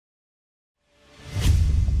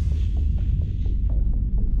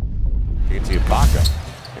Ibaka.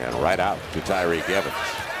 And right out to Tyreke Evans.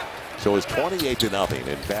 So it's 28-0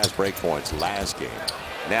 in fast break points last game.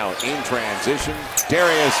 Now in transition,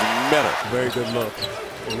 Darius Miller. Very good look.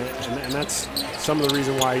 And that's some of the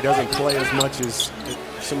reason why he doesn't play as much as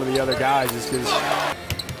some of the other guys is because...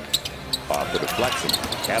 Off the deflection,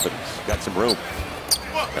 Evans got some room.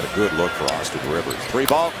 Got a good look for Austin Rivers.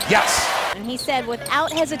 3-ball, yes! And he said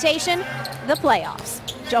without hesitation, the playoffs.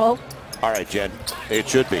 Joel? All right, Jen, it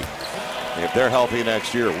should be. If they're healthy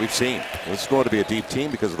next year, we've seen it's going to be a deep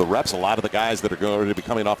team because of the reps. A lot of the guys that are going to be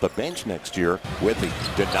coming off the bench next year. Withey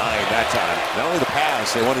denying that time. Not only the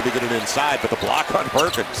pass, they wanted to get it inside, but the block on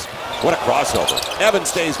Perkins. What a crossover. Evans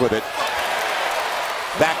stays with it.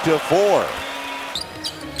 Back to 4.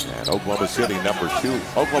 And Oklahoma City, number 2.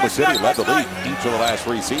 Oklahoma City led the league each of the last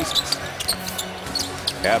 3 seasons.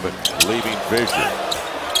 Evans leaving Fisher.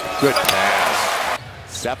 Good pass.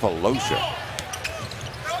 Cephalosha.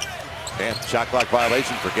 And shot clock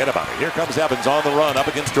violation, forget about it. Here comes Evans on the run up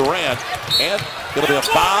against Durant. And it'll be a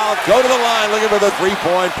foul. Go to the line, looking for the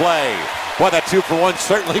 3-point play. Boy, that 2-for-1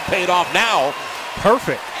 certainly paid off now.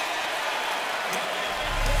 Perfect.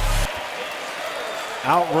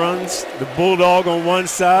 Outruns the Bulldog on one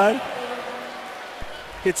side.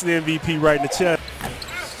 Hits the MVP right in the chest.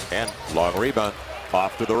 And long rebound.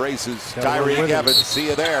 Off to the races. Tyreke Evans, see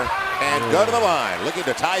you there. And go to the line, looking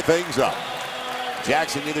to tie things up.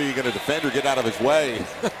 Jackson, either you're going to defend or get out of his way.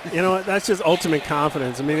 You know what? That's just ultimate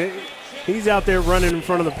confidence. I mean, he's out there running in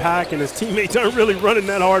front of the pack, and his teammates aren't really running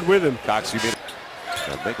that hard with him. Cox, you mean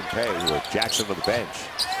make him pay with Jackson on the bench.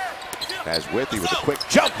 As Withey with a quick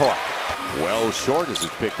jump hook. Well short as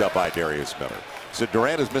it's picked up by Darius Miller. So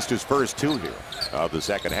Durant has missed his first 2 here of the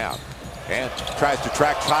second half. And tries to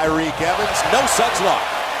track Tyreke Evans. No such luck.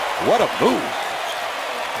 What a move.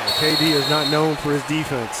 KD is not known for his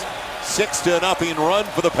defense. 6-0 run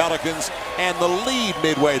for the Pelicans and the lead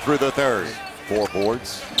midway through the 3rd. 4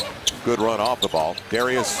 boards. Good run off the ball.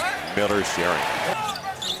 Darius Miller sharing.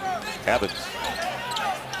 Evans.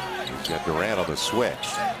 He's got Durant on the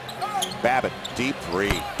switch. Babbitt, deep 3.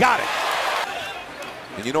 Got it.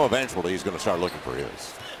 And you know eventually he's going to start looking for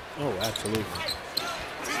his. Oh, absolutely.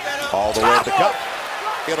 All the way to the cup.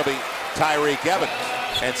 It'll be Tyreke Evans.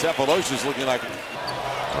 And Cephalosha's looking like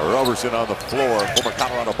Roberson on the floor, former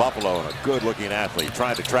Colorado Buffalo, and a good-looking athlete.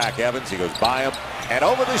 Trying to track Evans. He goes by him. And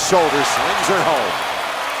over the shoulder, slings her home.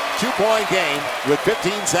 2-point game with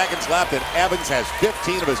 15 seconds left, and Evans has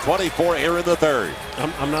 15 of his 24 here in the 3rd.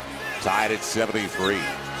 I'm not tied at 73.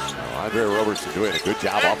 Andre Roberson doing a good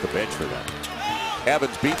job off the bench for them.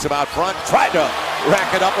 Evans beats him out front, tried to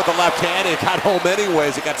rack it up with the left hand. It got home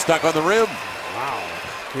anyways. It got stuck on the rim. Wow.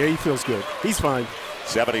 Yeah, he feels good. He's fine.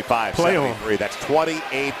 75, play 73. On. That's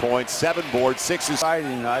 28 points, 7 boards, 6 is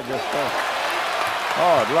fighting. I just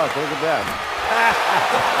hard luck. Look at that.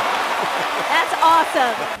 That's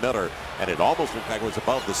awesome. Miller, and it almost looked like it was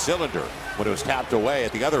above the cylinder when it was tapped away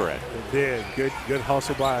at the other end. It did. Good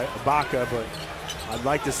hustle by Ibaka, but I'd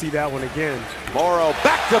like to see that one again. Morrow,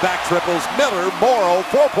 back-to-back triples. Miller, Morrow,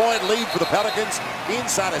 4-point lead for the Pelicans.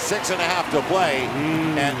 Inside of 6.5 to play.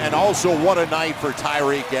 And also what a night for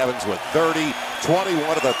Tyreke Evans with 30,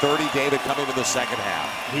 21 of the 30. David coming in the second half.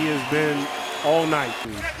 He has been all night.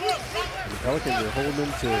 The Pelicans are holding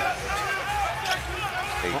him to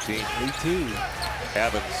 18.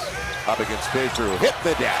 Evans up against Fisher, who hit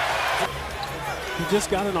the deck. He just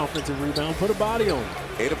got an offensive rebound, put a body on him.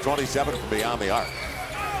 8 of 27 from beyond the arc.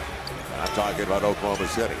 I'm talking about Oklahoma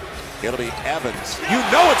City. It'll be Evans. You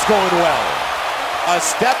know it's going well. A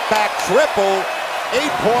step back triple.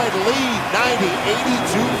 8-point lead,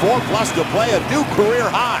 90-82, 4+ to play. A new career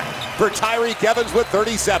high for Tyreke Evans with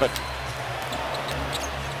 37.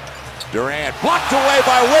 Durant blocked away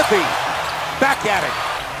by Withey. Back at it.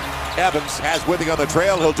 Evans has Withey on the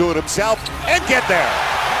trail. He'll do it himself and get there.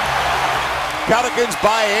 Pelicans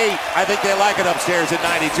by 8. I think they like it upstairs at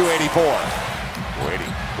 92-84.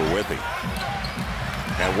 Waiting for Withey.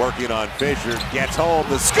 And working on Fisher. Gets home.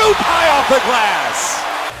 The scoop high off the glass.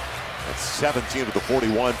 That's 17 of the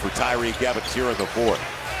 41 for Tyreke Evans here in the 4th.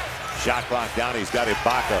 Shot clock down. He's got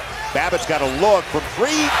Ibaka. Babbitt's got a look from 3.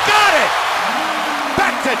 Got it!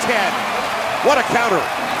 Back to 10. What a counter.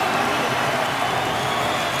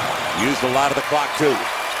 Used a lot of the clock, too.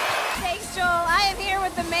 Thanks, Joel. I am here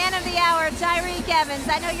with the man of the hour, Tyreke Evans.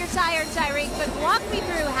 I know you're tired, Tyreke, but walk me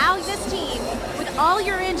through how this team, with all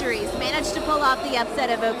your injuries, managed to pull off the upset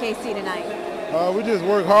of OKC tonight. We just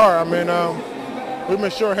work hard. I mean, we've been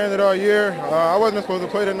shorthanded all year. I wasn't supposed to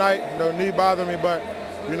play tonight. Knee bothered me, but,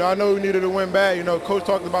 I know we needed to win bad. Coach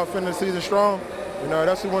talked about finishing the season strong.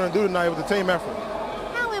 That's what we want to do tonight with the team effort.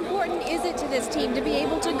 How important important is it to this team to be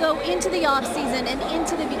able to go into the offseason and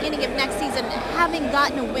into the beginning of next season having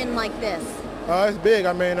gotten a win like this? It's big.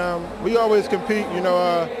 I mean, we always compete,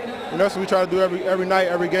 so we try to do every night,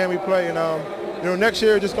 every game we play. And, next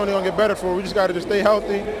year it's just going to get better for us. We just got to just stay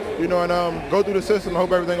healthy, and go through the system and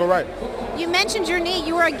hope everything go right. You mentioned your knee.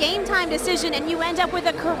 You were a game-time decision, and you end up with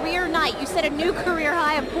a career night. You set a new career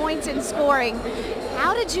high of points in scoring.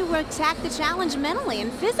 How did you attack the challenge mentally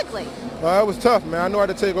and physically? It was tough, man. I knew I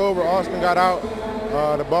had to take over. Austin got out.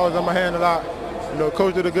 The ball was on my hand a lot.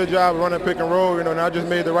 Coach did a good job running pick and roll, and I just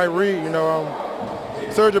made the right read.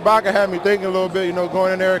 Serge Ibaka had me thinking a little bit,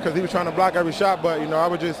 going in there because he was trying to block every shot, but, I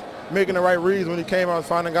was just making the right reads when he came. I was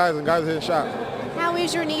finding guys, and guys hitting shots. How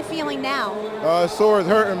is your knee feeling now? It's sore, it's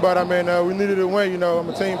hurting, but, we needed to win. I'm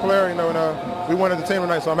a team player, and we won as a team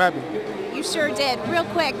tonight, so I'm happy. You sure did. Real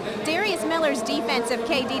quick, Darius Miller's defense of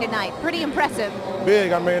KD tonight, pretty impressive. Big.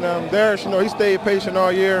 Darius, he stayed patient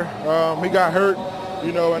all year. He got hurt,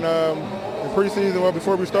 in preseason,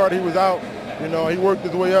 before we started, he was out. He worked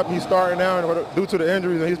his way up. He's starting now, and due to the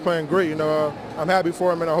injuries, and he's playing great. I'm happy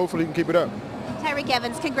for him, and hopefully he can keep it up. Tyreke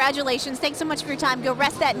Evans, congratulations. Thanks so much for your time. Go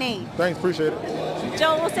rest that knee. Thanks, appreciate it.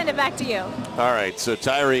 Joel, we'll send it back to you. All right, so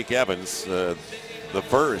Tyreke Evans, the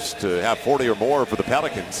first to have 40 or more for the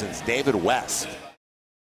Pelicans since David West.